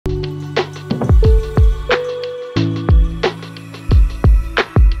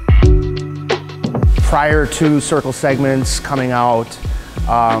Prior to circle segments coming out,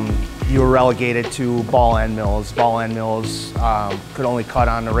 you were relegated to ball end mills. Ball end mills could only cut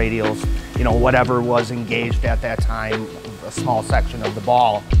on the radials, you know, whatever was engaged at that time, a small section of the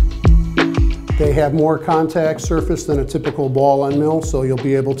ball. They have more contact surface than a typical ball end mill, so you'll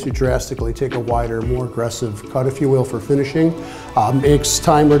be able to drastically take a wider, more aggressive cut, if you will, for finishing. Makes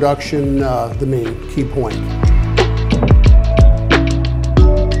time reduction the main key point.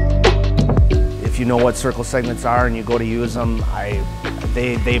 If you know what circle segments are and you go to use them,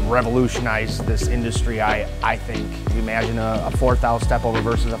 they've revolutionized this industry. I think. You imagine a 4/1000 step over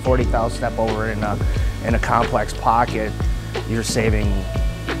versus a 40/1000 step over in a complex pocket, you're saving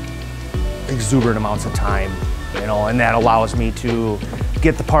exuberant amounts of time, you know, and that allows me to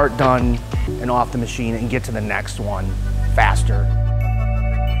get the part done and off the machine and get to the next one faster.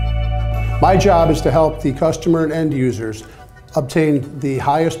 My job is to help the customer and end users obtain the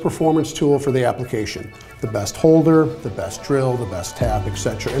highest performance tool for the application. The best holder, the best drill, the best tap,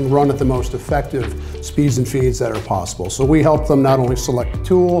 etc., and run at the most effective speeds and feeds that are possible. So we help them not only select the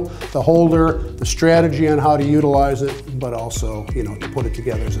tool, the holder, the strategy on how to utilize it, but also, you know, to put it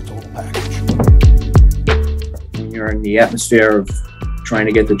together as a total package. When you're in the atmosphere of trying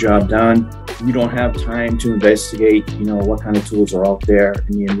to get the job done, you don't have time to investigate, you know, what kind of tools are out there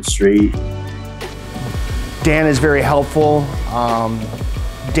in the industry. Dan is very helpful.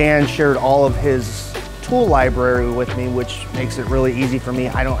 Dan shared all of his tool library with me, which makes it really easy for me.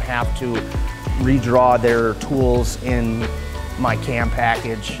 I don't have to redraw their tools in my CAM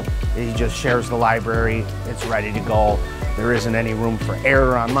package. He just shares the library, it's ready to go. There isn't any room for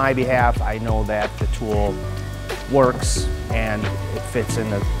error on my behalf. I know that the tool works and it fits in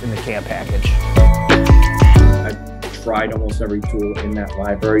the CAM package. I've tried almost every tool in that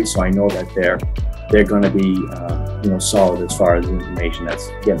library, so I know that they're going to be you know, solid as far as the information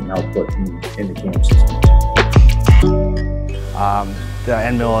that's getting output in the CAM system. The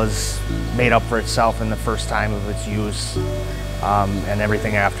end mill is made up for itself in the first time of its use, and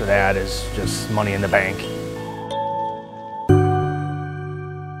everything after that is just money in the bank.